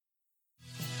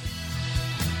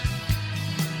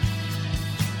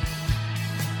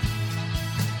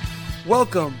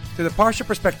Welcome to the Parsha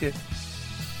Perspective.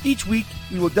 Each week,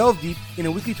 we will delve deep in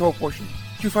a weekly Torah portion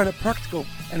to find a practical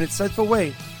and insightful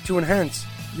way to enhance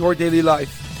your daily life.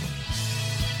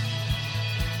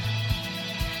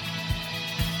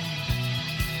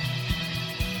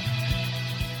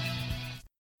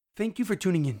 Thank you for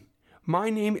tuning in. My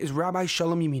name is Rabbi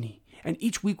Shalom Yamini, and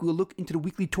each week we will look into the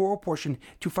weekly Torah portion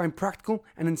to find practical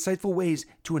and insightful ways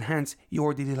to enhance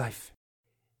your daily life.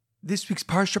 This week's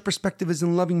Parsha Perspective is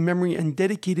in loving memory and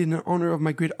dedicated in honor of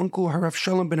my great uncle Harav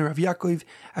Shalom ben Harav Yaakov,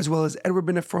 as well as Edward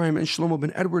ben Ephraim and Shlomo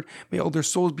ben Edward. May all their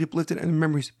souls be uplifted and their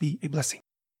memories be a blessing.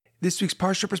 This week's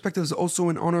Parsha Perspective is also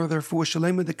in honor of the Refuah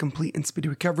Shalema, the complete and speedy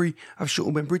recovery of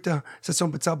Shaul ben Brita,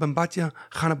 Sasson Betzal ben Batya,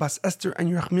 Chana bas Esther, and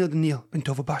Yerachmiel Daniel ben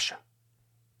Tova Basha.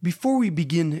 Before we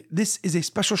begin, this is a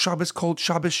special Shabbos called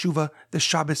Shabbos Shuvah, the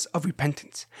Shabbos of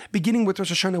Repentance. Beginning with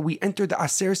Rosh Hashanah, we enter the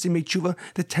Aser Simei Tshuva,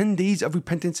 the 10 days of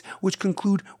repentance, which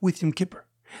conclude with Yom Kippur.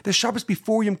 The Shabbos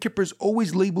before Yom Kippur is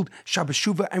always labeled Shabbos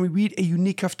Shuvah, and we read a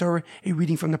unique haftarah, a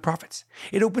reading from the prophets.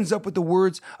 It opens up with the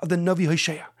words of the Navi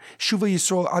Hosea, Shuvah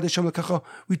Yisrael Ad Hashem Lekacha,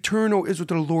 return, O Israel,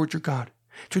 to the Lord your God.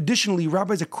 Traditionally,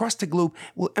 rabbis across the globe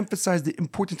will emphasize the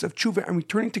importance of Tshuva and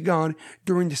returning to God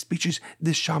during the speeches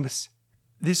this Shabbos.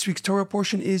 This week's Torah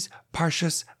portion is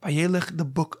Parshas Vayelech, the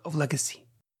Book of Legacy.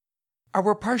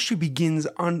 Our parsha begins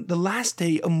on the last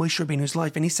day of Moshe Rabbeinu's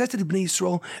life, and he says to the Bnei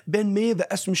Yisrael, Ben mea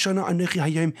ve'esrim shana anechi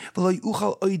hayom v'lo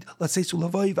yuchal oid latsesu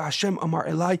lavoi v'Hashem amar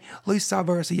elai lo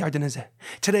savar es hayarden hazeh.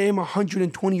 Today I am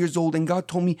 120 years old, and God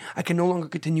told me I can no longer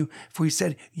continue, for he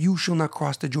said, you shall not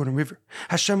cross the Jordan River.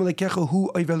 Hashem elekecha hu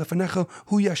oiver lefanecha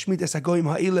hu yashmid es hagoyim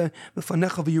ha'ele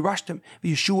lefanecha v'yirashtem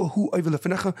v'Yeshua hu oiver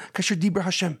lefanecha kasher diber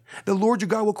Hashem. The Lord your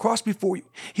God will cross before you.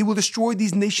 He will destroy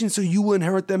these nations so you will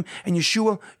inherit them, and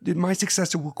Yeshua, my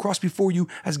successor, will cross before you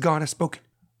as God has spoken.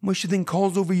 Moshe then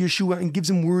calls over Yeshua and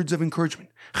gives him words of encouragement.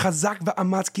 Chazak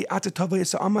va'amatz ki ata tova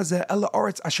yisa'am hazeh ela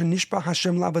aretz asher nishba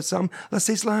Hashem lavasam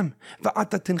laseis lahem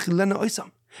va'ata tinchilena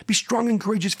oisam. Be strong and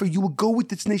courageous, for you will go with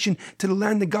this nation to the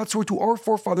land that God swore to our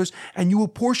forefathers, and you will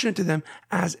portion it to them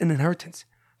as an inheritance.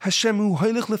 Hashem hu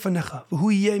hoylech lefanecha, v'hu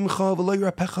yeh imcha v'lo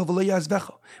yirapecha v'lo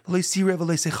yazvecha v'lo yisireh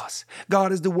v'lo sechas.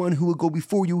 God is the one who will go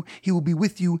before you, he will be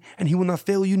with you, and he will not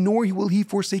fail you, nor will he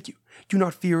forsake you. Do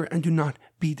not fear and do not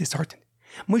be disheartened.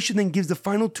 Moshe then gives the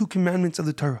final 2 commandments of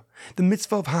the Torah, the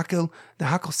mitzvah of Hakel, the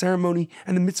Hakel ceremony,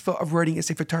 and the mitzvah of writing a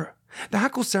Sefer Torah. The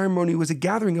Hakel ceremony was a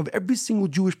gathering of every single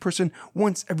Jewish person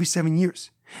once every 7 years.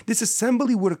 This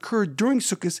assembly would occur during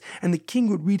Sukkot, and the king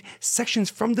would read sections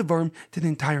from the Devarim to the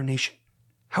entire nation.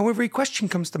 However, a question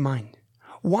comes to mind.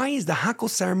 Why is the Hakel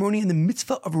ceremony and the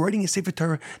mitzvah of writing a Sefer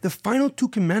Torah the final 2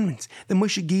 commandments that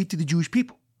Moshe gave to the Jewish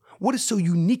people? What is so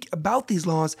unique about these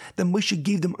laws that Moshe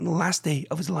gave them on the last day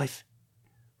of his life?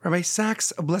 Rabbi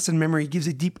Sachs, of blessed memory, gives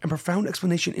a deep and profound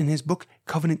explanation in his book,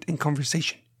 Covenant and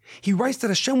Conversation. He writes that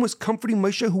Hashem was comforting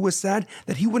Moshe, who was sad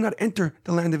that he would not enter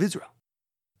the land of Israel.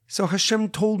 So Hashem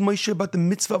told Moshe about the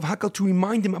mitzvah of Hakel to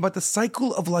remind him about the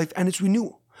cycle of life and its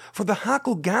renewal. For the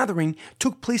Hakel gathering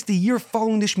took place the year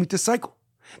following the Shemitah cycle.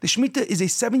 The Shemitah is a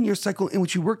 7-year cycle in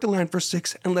which you work the land for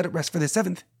 6 and let it rest for the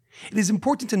 7th. It is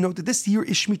important to note that this year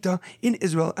is Shemitah in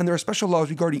Israel, and there are special laws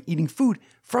regarding eating food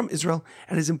from Israel,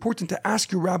 and it is important to ask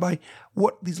your rabbi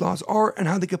what these laws are and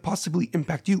how they could possibly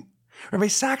impact you. Rabbi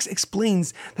Sachs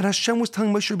explains that Hashem was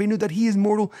telling Moshe Rabbeinu that he is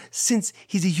mortal since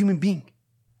he's a human being.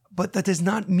 But that does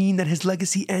not mean that his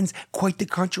legacy ends, quite the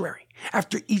contrary.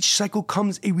 After each cycle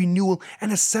comes a renewal,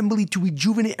 an assembly to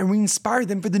rejuvenate and re-inspire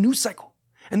them for the new cycle.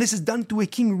 And this is done through a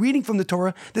king reading from the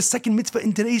Torah, the second mitzvah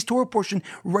in today's Torah portion,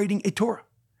 writing a Torah.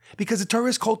 Because the Torah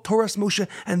is called Torah's Moshe,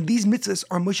 and these mitzvahs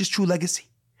are Moshe's true legacy.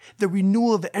 The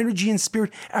renewal of energy and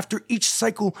spirit after each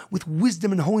cycle with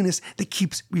wisdom and holiness that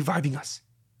keeps reviving us.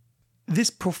 This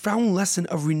profound lesson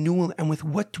of renewal and with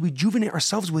what to rejuvenate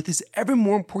ourselves with is ever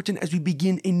more important as we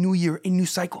begin a new year, a new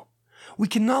cycle. We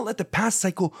cannot let the past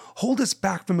cycle hold us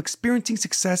back from experiencing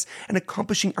success and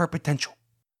accomplishing our potential.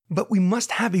 But we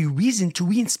must have a reason to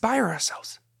re-inspire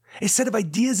ourselves. A set of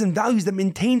ideas and values that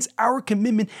maintains our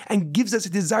commitment and gives us a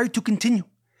desire to continue.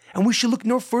 And we should look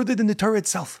no further than the Torah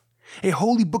itself, a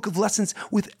holy book of lessons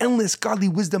with endless godly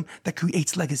wisdom that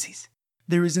creates legacies.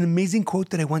 There is an amazing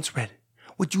quote that I once read.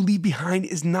 What you leave behind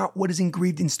is not what is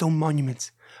engraved in stone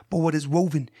monuments, but what is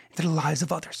woven into the lives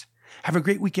of others. Have a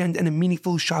great weekend and a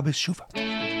meaningful Shabbos Shuvah.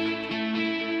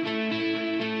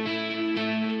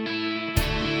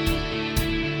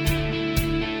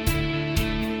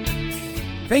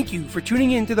 Thank you for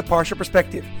tuning in to the Parsha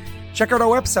Perspective. Check out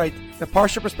our website,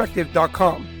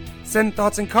 theparshaperspective.com. Send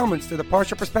thoughts and comments to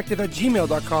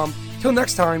theparshaperspective@gmail.com. Till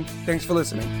next time, thanks for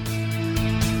listening.